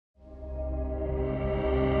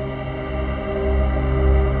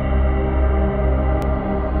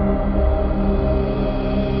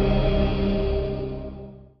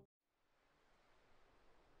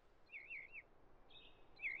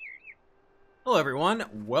Hello everyone,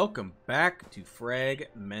 welcome back to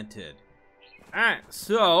Fragmented. Alright,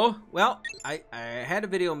 so, well, I had a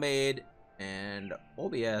video made and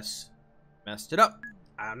OBS messed it up.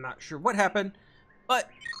 I'm not sure what happened, but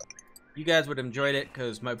you guys would have enjoyed it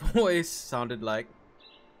because my voice sounded like...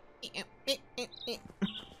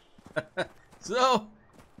 So,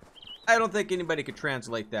 I don't think anybody could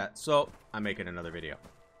translate that, so I'm making another video.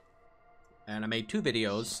 And I made two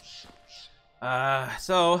videos.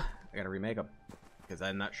 So, I gotta remake them because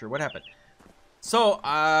I'm not sure what happened. So,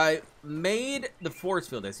 I made the force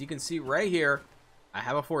field. As you can see right here, I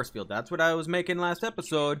have a force field. That's what I was making last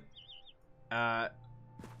episode. All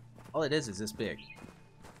it is this big.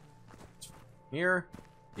 Here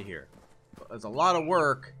to here. There's a lot of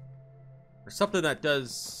work for something that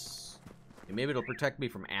does... Maybe it'll protect me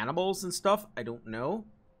from animals and stuff. I don't know.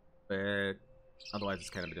 But otherwise, it's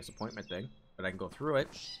kind of a disappointment thing. But I can go through it.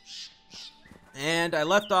 And I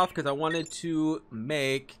left off because I wanted to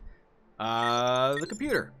make the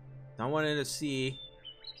computer. I wanted to see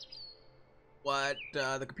what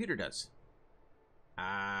the computer does.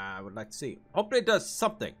 I would like to see. Hopefully it does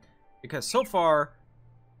something. Because so far,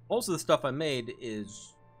 most of the stuff I made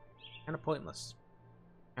is kind of pointless.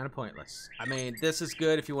 Kind of pointless. I mean, this is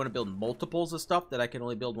good if you want to build multiples of stuff that I can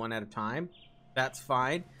only build one at a time. That's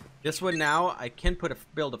fine. This one now, I can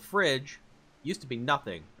build a fridge. Used to be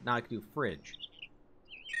nothing, but now I can do a fridge.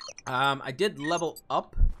 I did level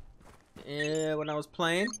up when I was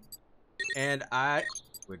playing, and I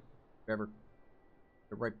would ever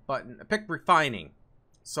the right button. I picked refining,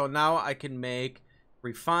 so now I can make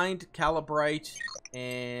refined calibrite,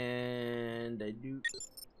 and I do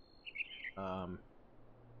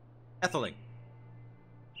ethylene.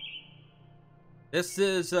 This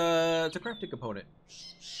is it's a crafting component.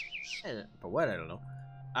 For what, I don't know.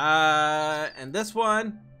 And this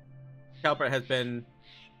one, calibrite has been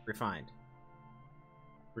refined.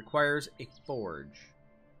 Requires a forge.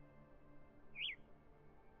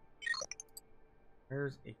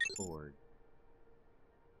 There's a forge.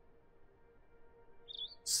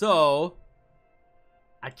 So,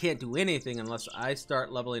 I can't do anything unless I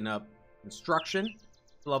start leveling up construction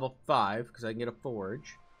to level 5, because I can get a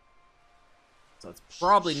forge. So that's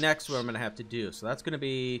probably next what I'm going to have to do. So that's going to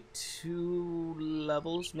be 2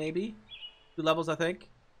 levels, maybe? 2 levels, I think.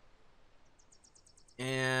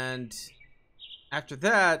 And after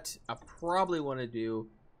that, I probably want to do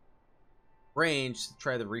range to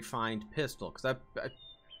try the refined pistol. Because I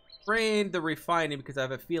trained the refining because I have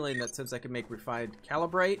a feeling that since I can make refined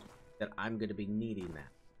calibrate, that I'm going to be needing that.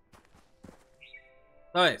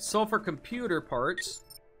 Alright, so for computer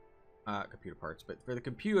parts, but for the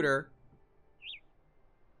computer...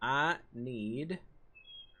 I need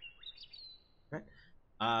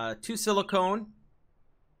 2 silicone,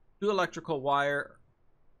 2 electrical wire,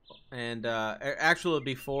 and actually it'll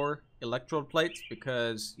be 4 electrode plates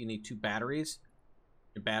because you need 2 batteries.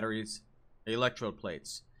 Electrode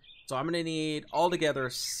plates. So I'm gonna need altogether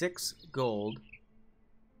 6 gold,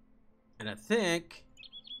 and I think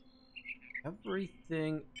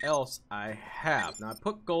everything else I have. Now I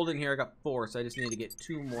put gold in here. I got 4, so I just need to get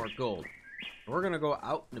 2 more gold. We're gonna go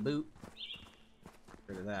out in the boot. Get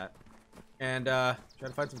rid of that. And try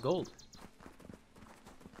to find some gold.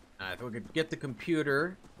 If we could get the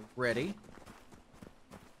computer ready.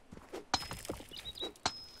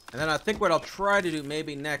 And then I think what I'll try to do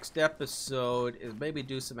maybe next episode is maybe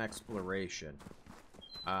do some exploration.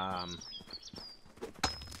 Help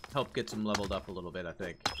get some leveled up a little bit, I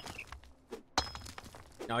think.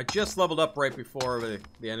 Now I just leveled up right before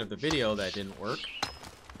the end of the video. That didn't work.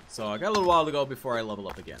 So I got a little while to go before I level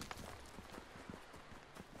up again.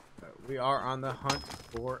 But we are on the hunt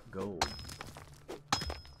for gold.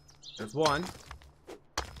 There's one.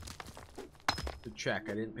 Good check.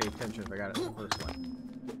 I didn't pay attention if I got it in the first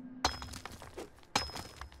one.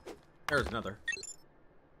 There's another.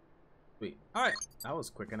 Sweet. Alright. That was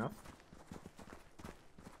quick enough. I'm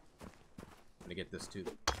gonna get this too.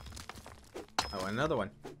 Oh, another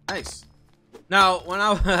one. Nice. Now, when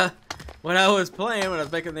I was playing, when I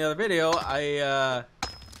was making the other video, I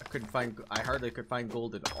hardly could find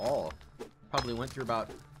gold at all. Probably went through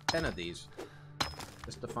about 10 of these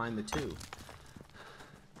just to find the 2.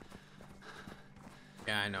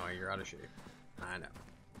 Yeah, I know, you're out of shape. I know.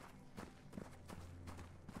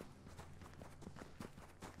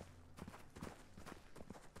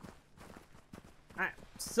 Alright,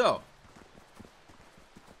 so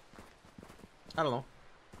I don't know.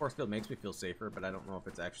 Force field makes me feel safer, but I don't know if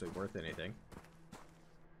it's actually worth anything.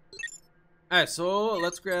 Alright, so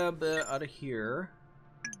let's grab out of here.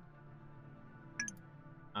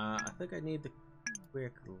 I think I need the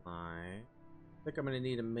quick line. I think I'm going to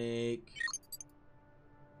need to make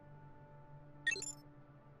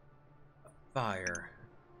Fire.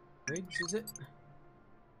 Rigs, is it?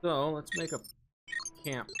 So, let's make a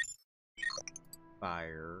camp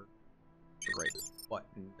fire. The right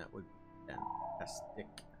button, that would be fantastic.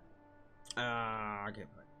 I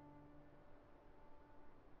can't play.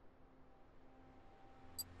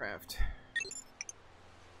 Craft.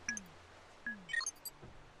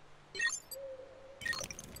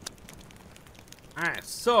 Alright,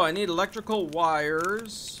 so I need electrical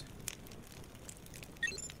wires.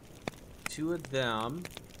 2 of them.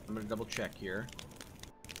 I'm gonna double check here.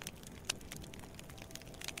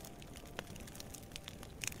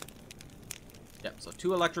 Yep, so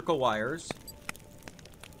 2 electrical wires.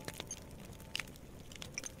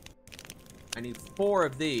 I need 4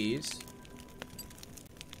 of these.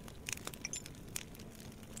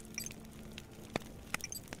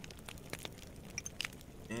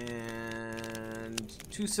 And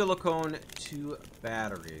 2 silicone, 2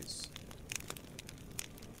 batteries.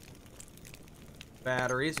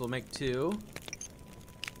 Batteries, we'll make 2.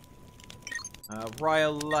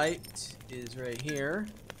 Rhyolite is right here.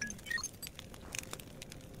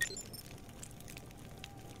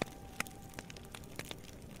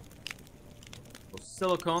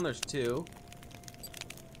 Silicone, there's 2.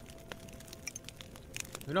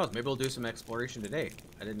 Who knows? Maybe we'll do some exploration today.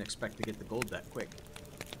 I didn't expect to get the gold that quick.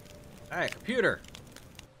 Alright, computer.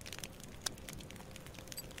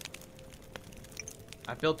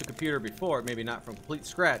 I built a computer before, maybe not from complete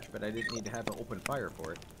scratch, but I didn't need to have an open fire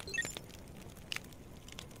for it. You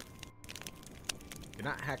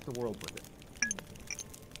cannot hack the world with it.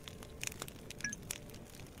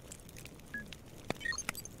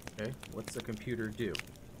 Okay, what's the computer do?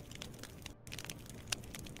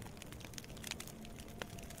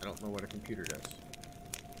 I don't know what a computer does.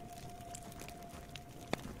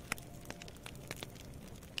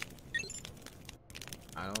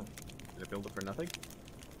 I don't... Did I build it for nothing?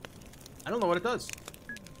 I don't know what it does.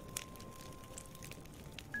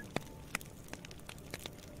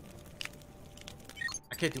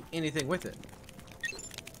 I can't do anything with it.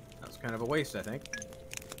 That was kind of a waste, I think.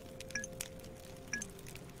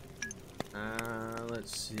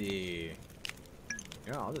 Let's see.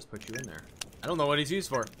 Yeah, I'll just put you in there. I don't know what he's used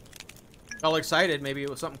for. All excited, maybe it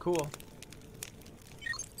was something cool.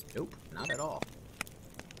 Nope, not at all.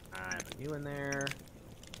 Alright, put you in there.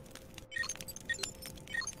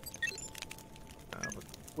 Put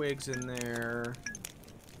twigs in there.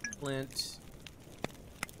 Flint.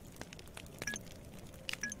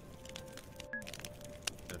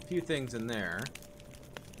 Got a few things in there.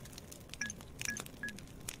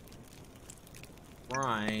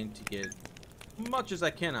 Trying to get as much as I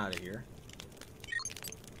can out of here.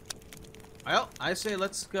 Well, I say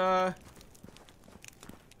let's go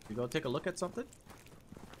take a look at something.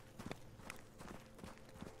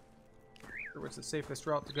 Where's the safest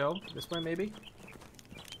route to go? This way, maybe?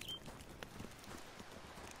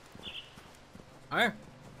 Alright.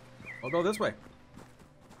 I'll go this way.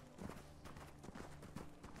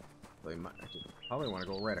 I probably want to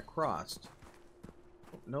go right across.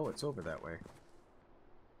 Oh, no, it's over that way.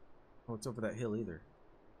 Oh, it's over that hill either.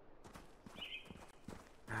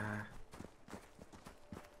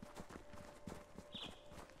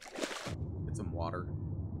 Get some water.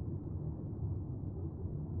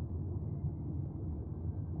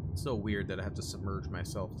 It's so weird that I have to submerge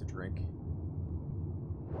myself to drink.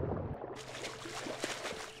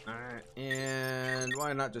 Alright, and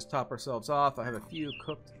why not just top ourselves off? I have a few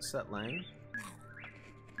cooked setling.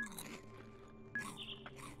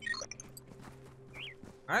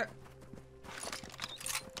 Alright.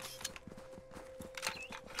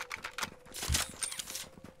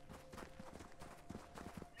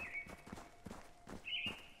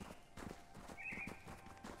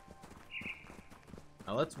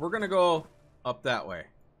 Now we're gonna go up that way.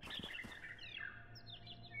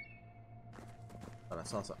 Thought I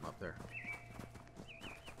saw something up there.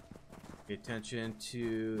 Pay attention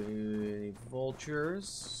to any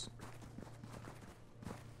vultures.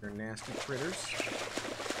 They're nasty critters.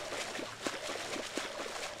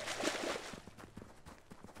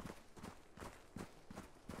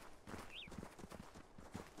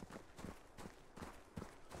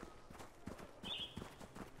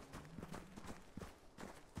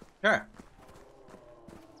 Okay.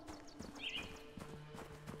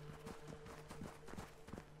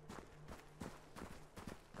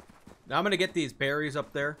 Now I'm gonna get these berries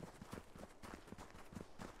up there.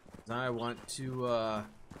 I want to have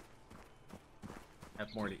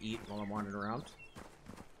more to eat while I'm wandering around.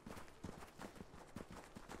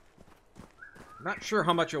 I'm not sure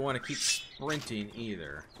how much I want to keep sprinting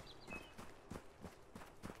either.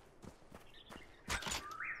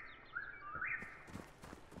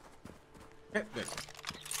 Okay, good.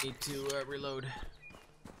 Need to reload.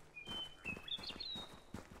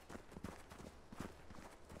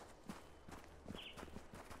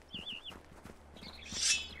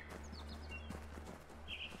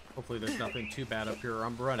 Hopefully there's nothing too bad up here or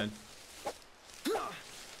I'm running.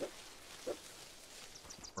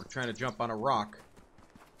 Or trying to jump on a rock.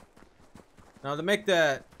 Now to make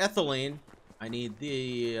that ethylene, I need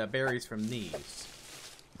the berries from these.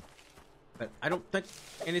 But I don't think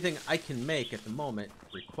anything I can make at the moment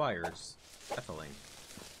requires ethylene.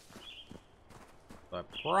 So I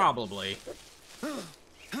probably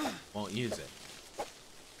won't use it.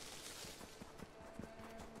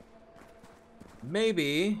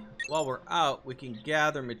 Maybe, while we're out, we can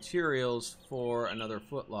gather materials for another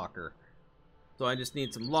footlocker. So I just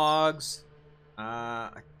need some logs.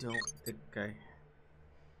 I don't think I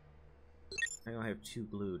only have 2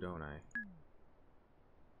 glue, don't I?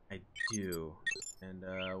 I do. And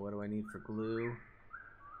what do I need for glue?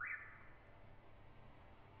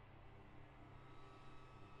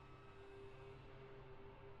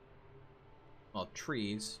 Well,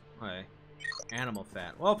 trees. Okay. Animal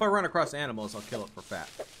fat. Well, if I run across animals, I'll kill it for fat.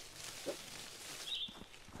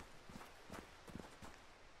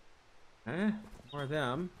 More of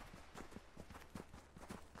them.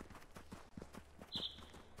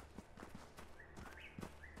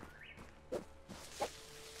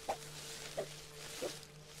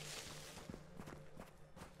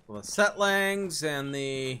 Well, the settlings and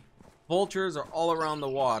the vultures are all around the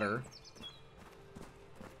water.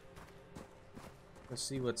 Let's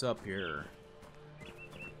see what's up here.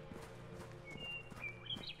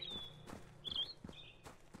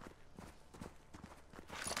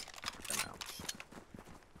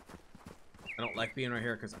 I don't like being right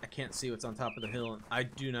here because I can't see what's on top of the hill, and I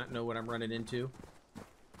do not know what I'm running into.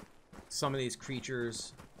 Some of these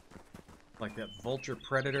creatures, like that vulture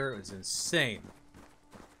predator, is insane.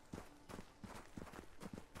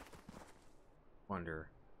 Wonder.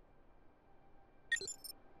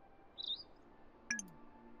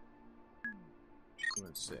 Two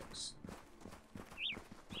and 6.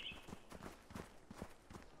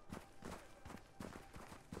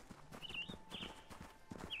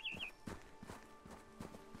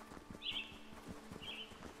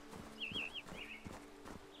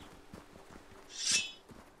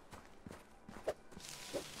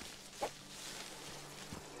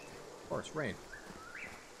 Of course, rain.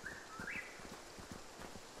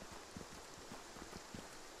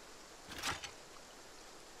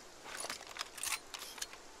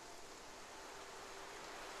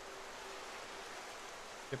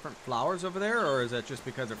 Different flowers over there, or is that just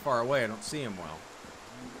because they're far away? I don't see them well.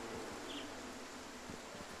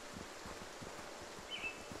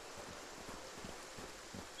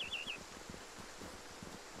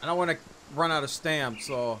 I don't want to run out of stamps,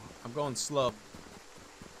 so I'm going slow.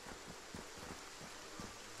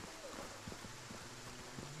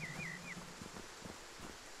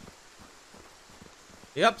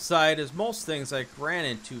 The upside is most things I ran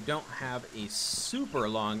into don't have a super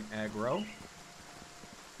long aggro.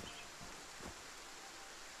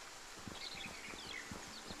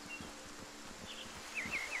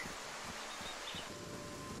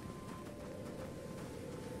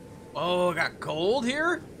 Oh, got gold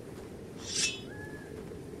here?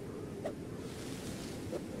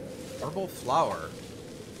 Herbal flower.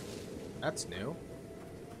 That's new.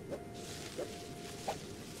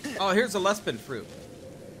 Oh, here's a Lespin fruit.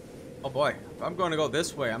 Oh boy, if I'm going to go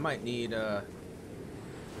this way, I might need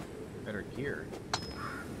better gear.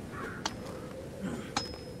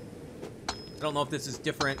 I don't know if this is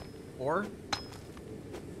different or...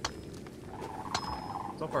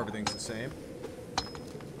 So far everything's the same.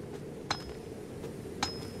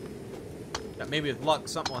 Yeah, maybe with luck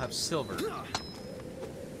something will have silver.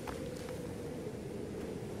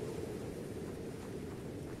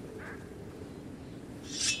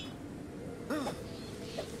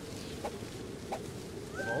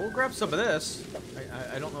 Well, we'll grab some of this.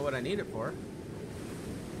 I don't know what I need it for.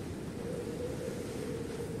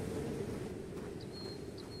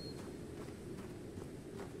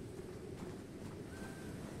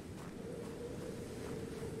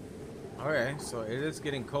 Okay, so it is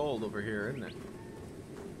getting cold over here, isn't it?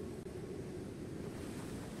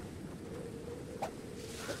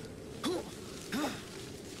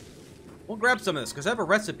 We'll grab some of this, because I have a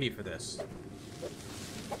recipe for this.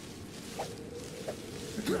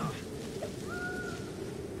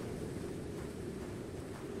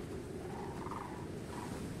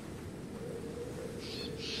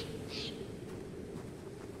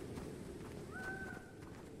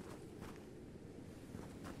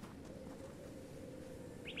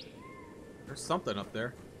 There's something up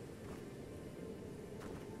there.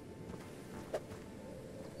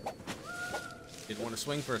 Didn't want to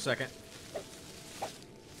swing for a second.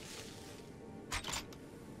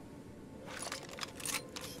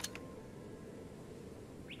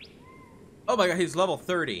 Oh my god, he's level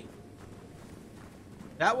 30.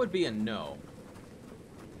 That would be a no.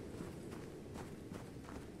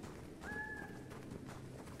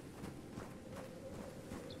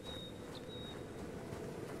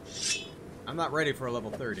 I'm not ready for a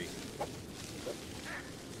level 30.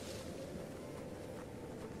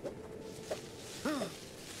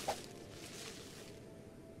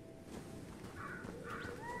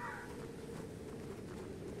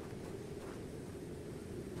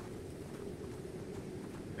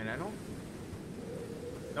 And I don't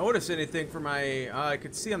notice anything for my... I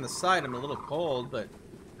could see on the side I'm a little cold, but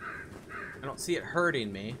I don't see it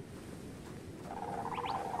hurting me.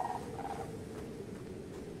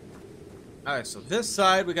 Alright, so this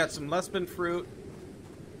side, we got some Lesbin fruit.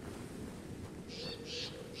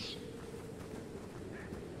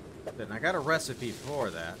 Then I got a recipe for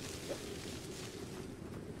that.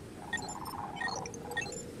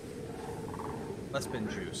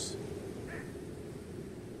 Lesbin juice.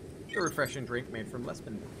 A refreshing drink made from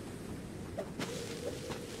Lesbin.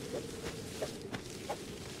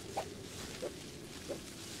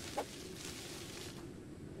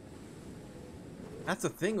 That's the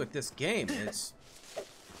thing with this game, is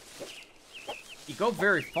you go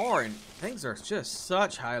very far and things are just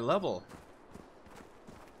such high level.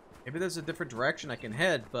 Maybe there's a different direction I can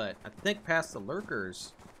head, but I think past the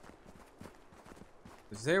lurkers,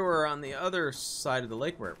 because they were on the other side of the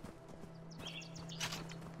lake where...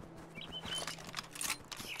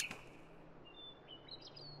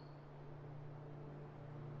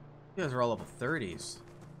 You guys are all level 30s.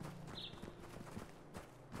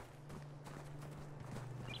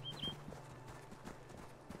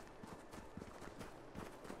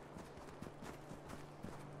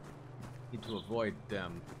 Need to avoid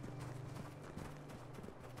them.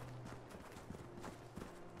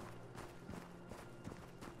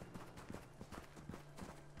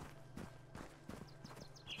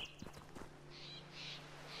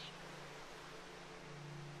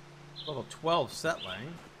 Level 12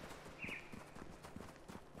 settling.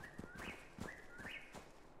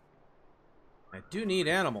 I do need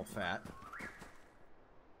animal fat.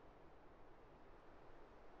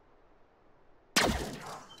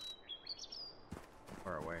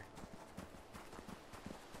 Far away.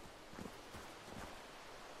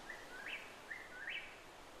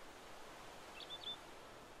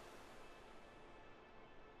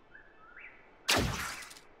 I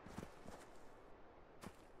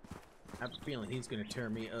have a feeling he's gonna tear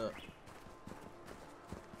me up.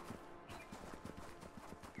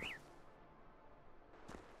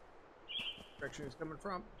 Direction he's coming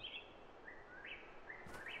from.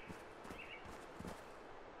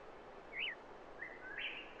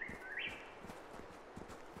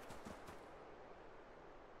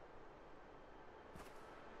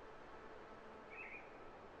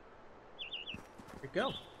 Here we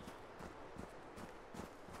go.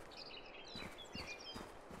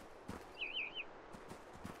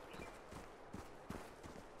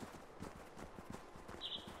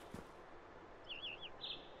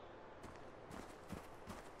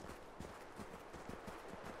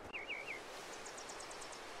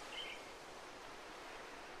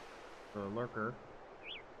 The lurker.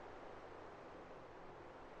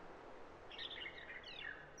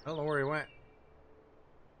 I don't know where he went.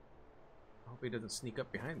 I hope he doesn't sneak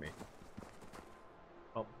up behind me.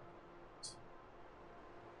 Oh.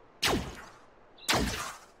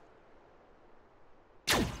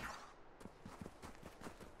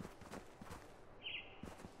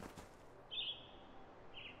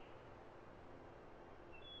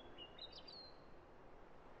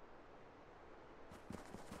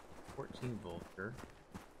 Vulture.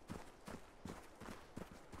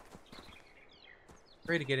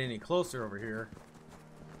 Afraid to get any closer over here.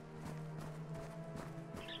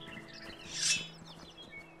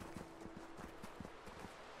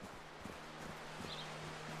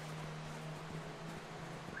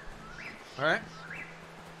 All right.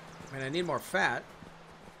 I mean, I need more fat.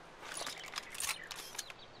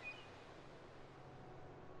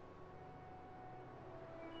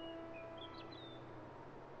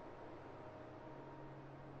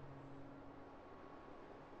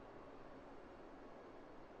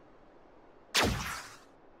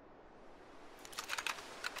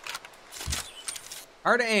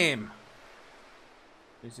 Hard to aim.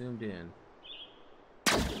 We zoomed in.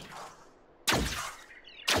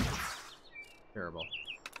 Terrible.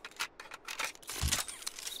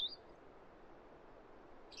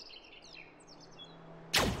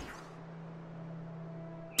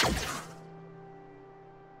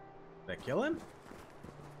 kill him?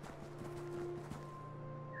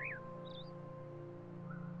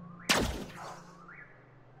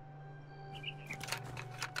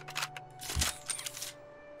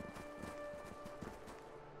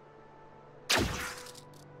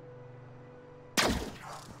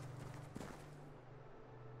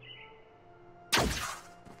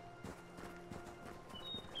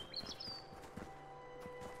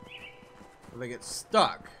 They get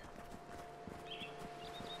stuck.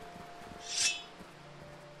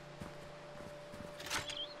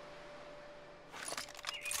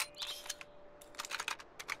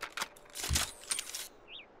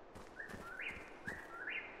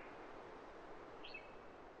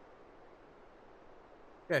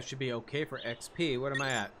 That should be okay for XP. What am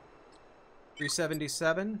I at?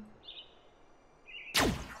 377?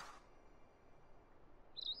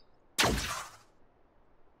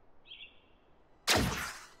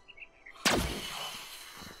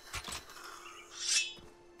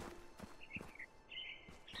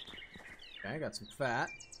 I got some fat.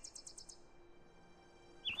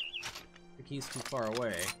 I think he's too far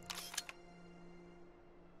away.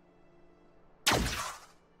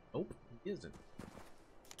 Nope, he isn't.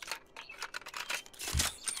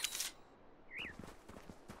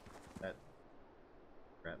 That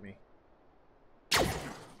got me.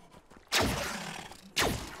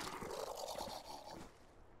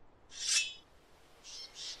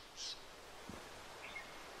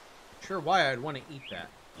 Sure why I'd want to eat that,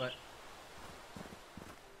 but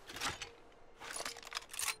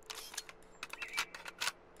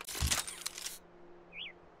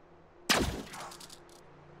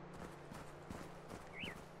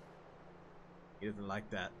he doesn't like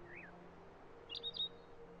that.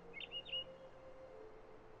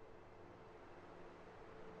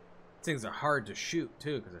 Things are hard to shoot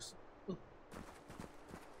too, because there's.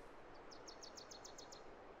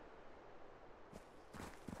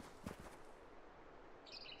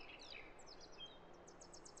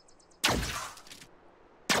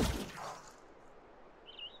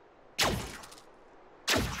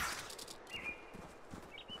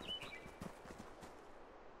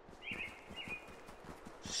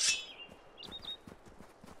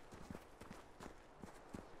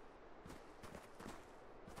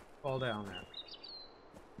 Fall down there.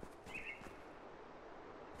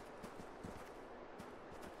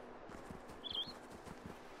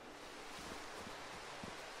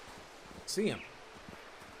 See him.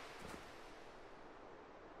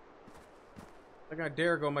 I don't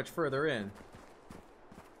dare go much further in.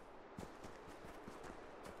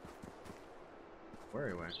 Where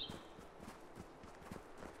he went?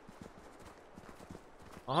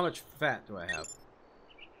 Well, how much fat do I have?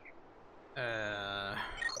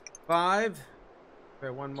 5. Okay,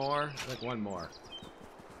 one more. I think one more.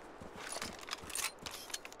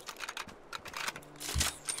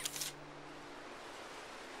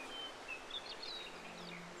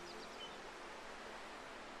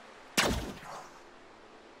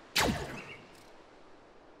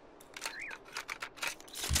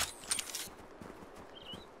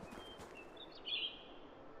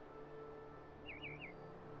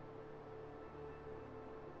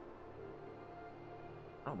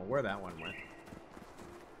 I don't know where that one went.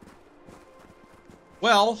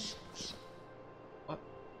 Well, what?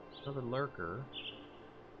 Another lurker.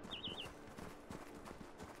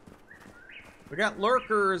 We got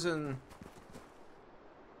lurkers and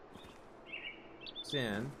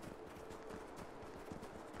sin,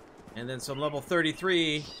 and then some level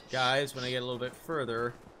 33 guys when I get a little bit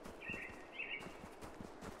further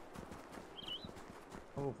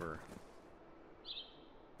over.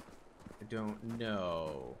 I don't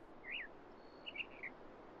know.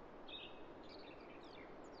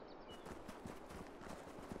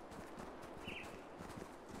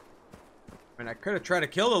 I mean, I could have tried to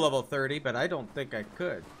kill the level 30, but I don't think I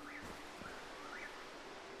could.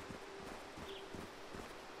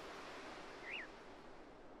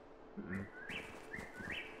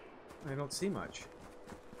 I don't see much.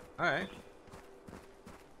 Alright.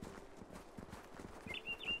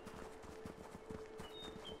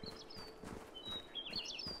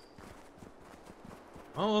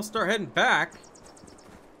 Well, we'll start heading back.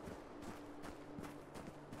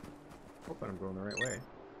 Hoping I'm going the right way.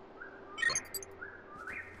 Yeah.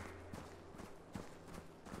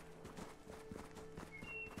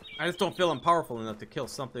 I just don't feel I'm powerful enough to kill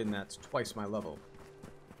something that's twice my level.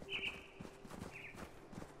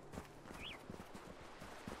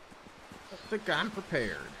 I think I'm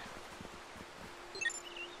prepared.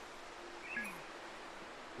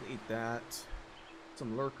 Eat that.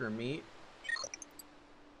 Some lurker meat.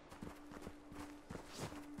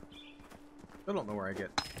 I don't know where I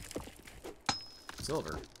get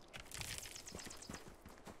silver.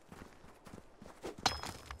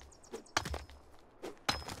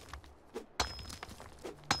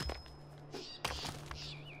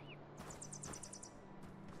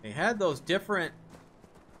 They had those different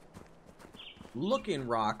looking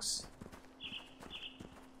rocks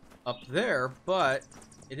up there, but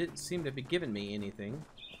it didn't seem to be giving me anything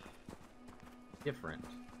different.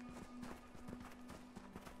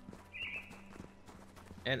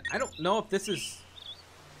 And I don't know if this is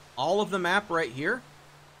all of the map right here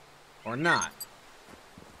or not.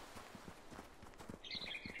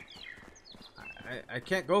 I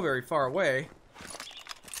can't go very far away.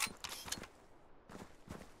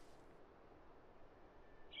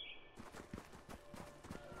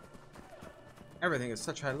 Everything is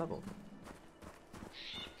such high level.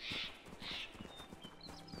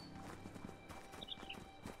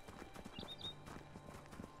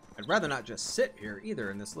 I'd rather not just sit here either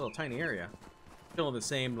in this little tiny area. Still the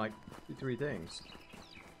same, like, 2-3 things.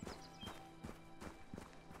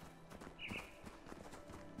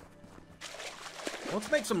 Let's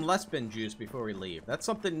make some Lespin juice before we leave. That's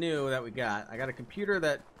something new that we got. I got a computer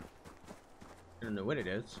that... I don't know what it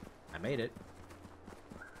is. I made it.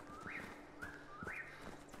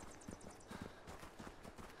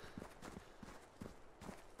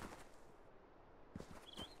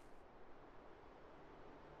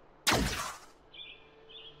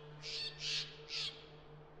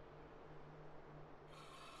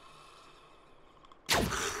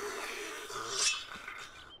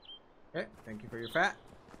 Okay, thank you for your fat.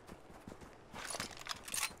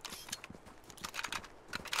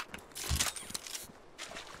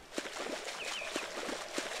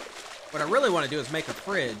 What I really want to do is make a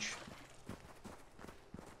fridge.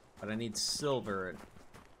 But I need silver.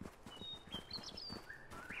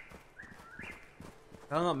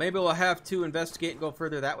 I don't know, maybe we'll have to investigate and go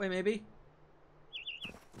further that way, maybe?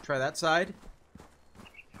 Try that side.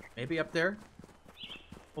 Maybe up there.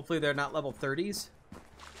 Hopefully they're not level 30s.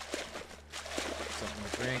 Something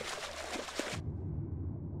to drink.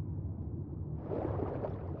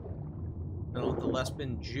 I don't know if the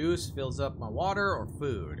Lespin juice fills up my water or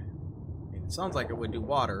food. I mean, it sounds like it would do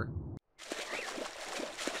water.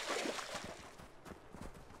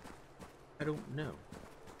 I don't know.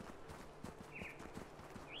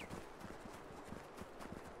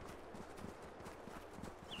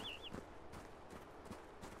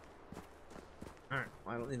 Alright,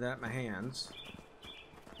 well, I don't need that in my hands.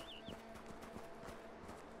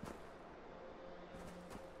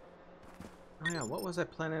 Oh yeah, what was I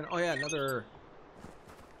planning? Oh yeah, another...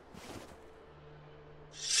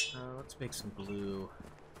 let's make some glue.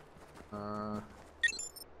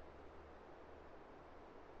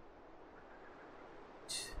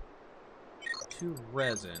 Two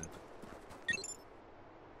resin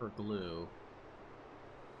for glue.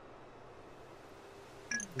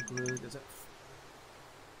 Glue, does it...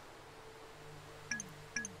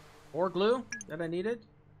 4 glue that I needed?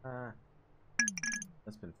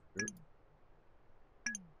 That's been fruit.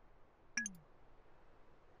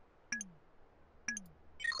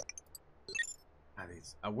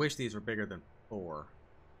 I wish these were bigger than 4.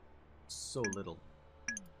 So little.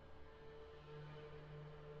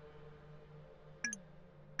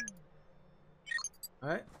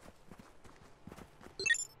 Alright.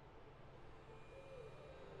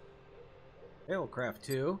 Okay, we'll craft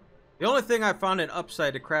 2. The only thing I found an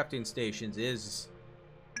upside to crafting stations is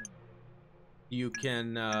you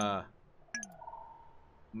can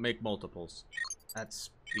make multiples.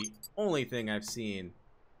 That's the only thing I've seen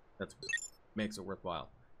that makes it worthwhile.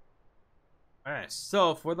 Alright,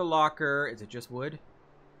 so for the locker, is it just wood?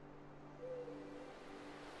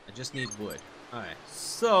 I just need wood. Alright,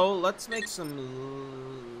 so let's make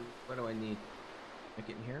some... What do I need? Make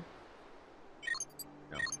it in here?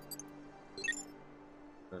 No.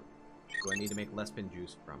 Do I need to make Lespin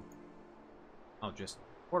juice from? Oh, just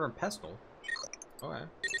quarter and pestle. Alright.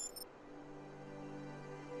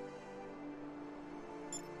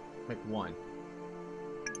 Make 1.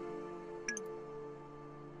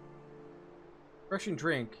 Refreshing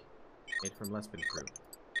drink made from Lespin fruit.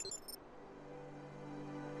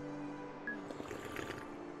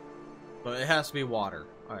 But it has to be water.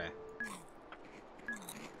 Alright.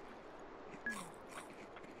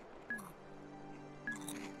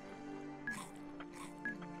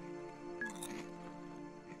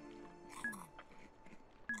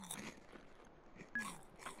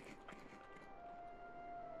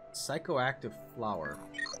 Psychoactive flower.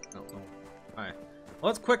 Oh. Alright.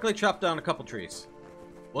 Let's quickly chop down a couple trees.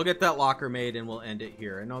 We'll get that locker made and we'll end it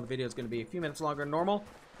here. I know the video is going to be a few minutes longer than normal.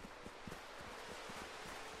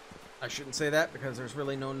 I shouldn't say that because there's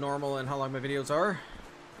really no normal in how long my videos are.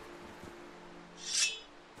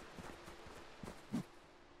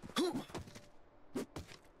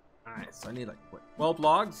 Alright, so I need like, what, 12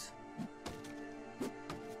 logs?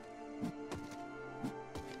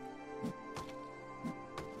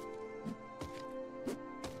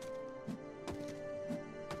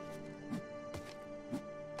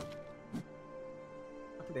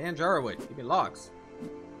 The Anjara wood. Give me logs.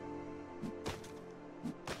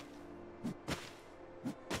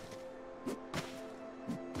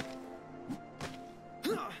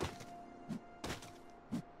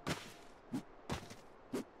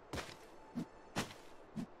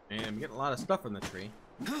 And I'm getting a lot of stuff from the tree.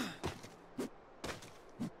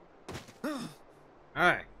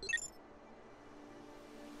 Alright.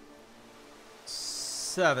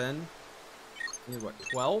 7. I need what,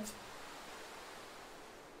 12?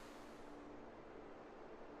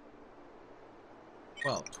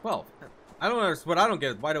 Well, 12. I don't understand. What I don't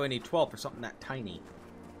get is why do I need 12 for something that tiny?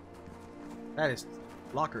 That is...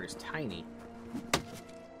 Locker is tiny.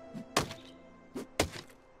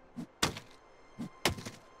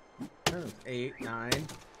 There's 8, 9,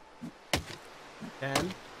 10.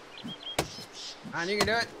 Come on, you can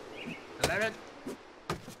do it. 11.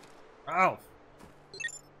 Oh.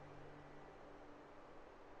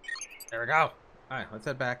 There we go. Alright, let's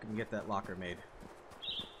head back and get that locker made.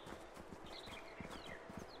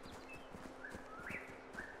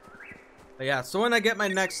 But yeah, so when I get my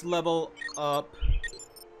next level up...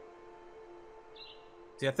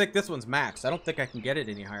 See, I think this one's max. I don't think I can get it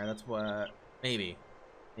any higher. That's what... Maybe.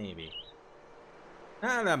 Maybe.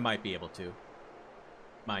 I might be able to.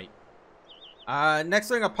 Might. Next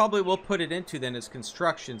thing I probably will put it into then is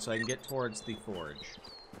construction so I can get towards the forge.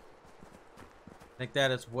 I think that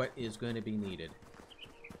is what is going to be needed.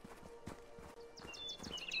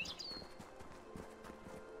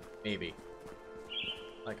 Maybe.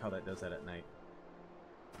 I like how that does that at night.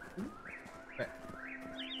 Okay.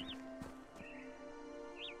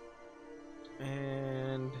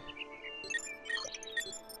 And...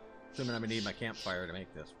 Assuming I'm gonna need my campfire to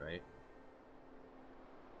make this, right?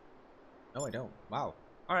 No, I don't. Wow.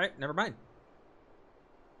 Alright, never mind.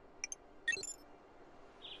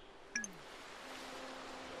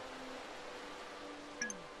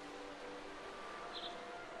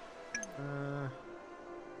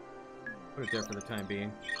 Put it there for the time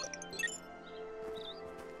being.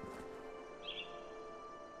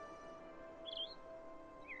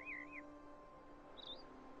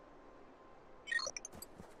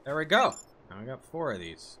 There we go. Now I got 4 of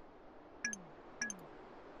these.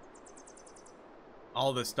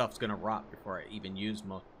 All this stuff's gonna rot before I even use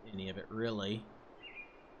any of it, really.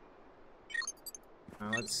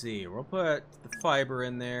 Now let's see. We'll put the fiber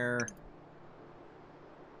in there.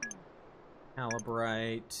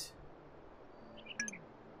 Calibrite.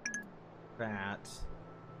 That.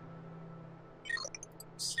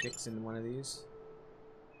 Sticks in one of these.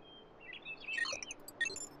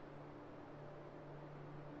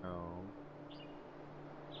 Oh.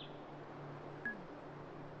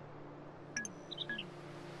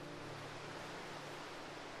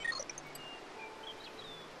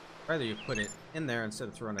 Rather you put it in there instead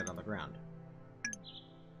of throwing it on the ground.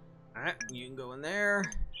 Alright, you can go in there.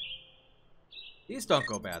 These don't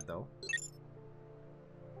go bad though.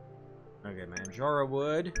 Okay, Manjara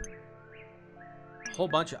wood. A whole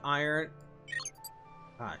bunch of iron.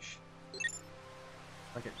 Gosh.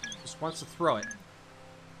 Like it just wants to throw it.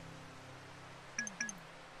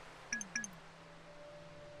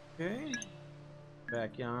 Okay.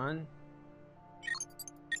 Back on.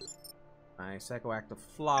 My psychoactive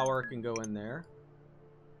flower can go in there.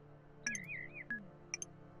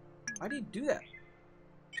 Why do you do that?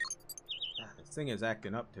 Ah, this thing is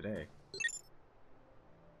acting up today.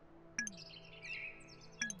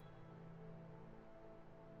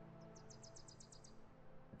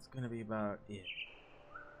 That's gonna be about it.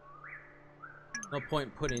 No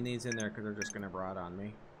point putting these in there because they're just gonna rot on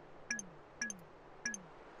me.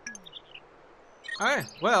 Alright,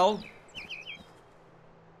 well,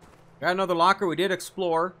 got another locker. We did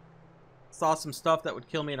explore. Saw some stuff that would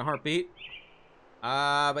kill me in a heartbeat.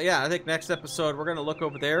 But yeah, I think next episode we're going to look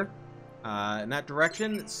over there in that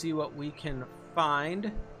direction, see what we can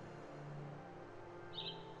find.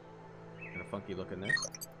 Kind of funky looking there.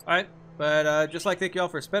 Alright, but just like thank you all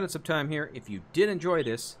for spending some time here. If you did enjoy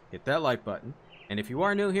this, hit that like button. And if you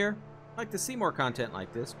are new here, like to see more content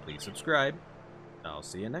like this, please subscribe. I'll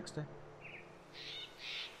see you next time.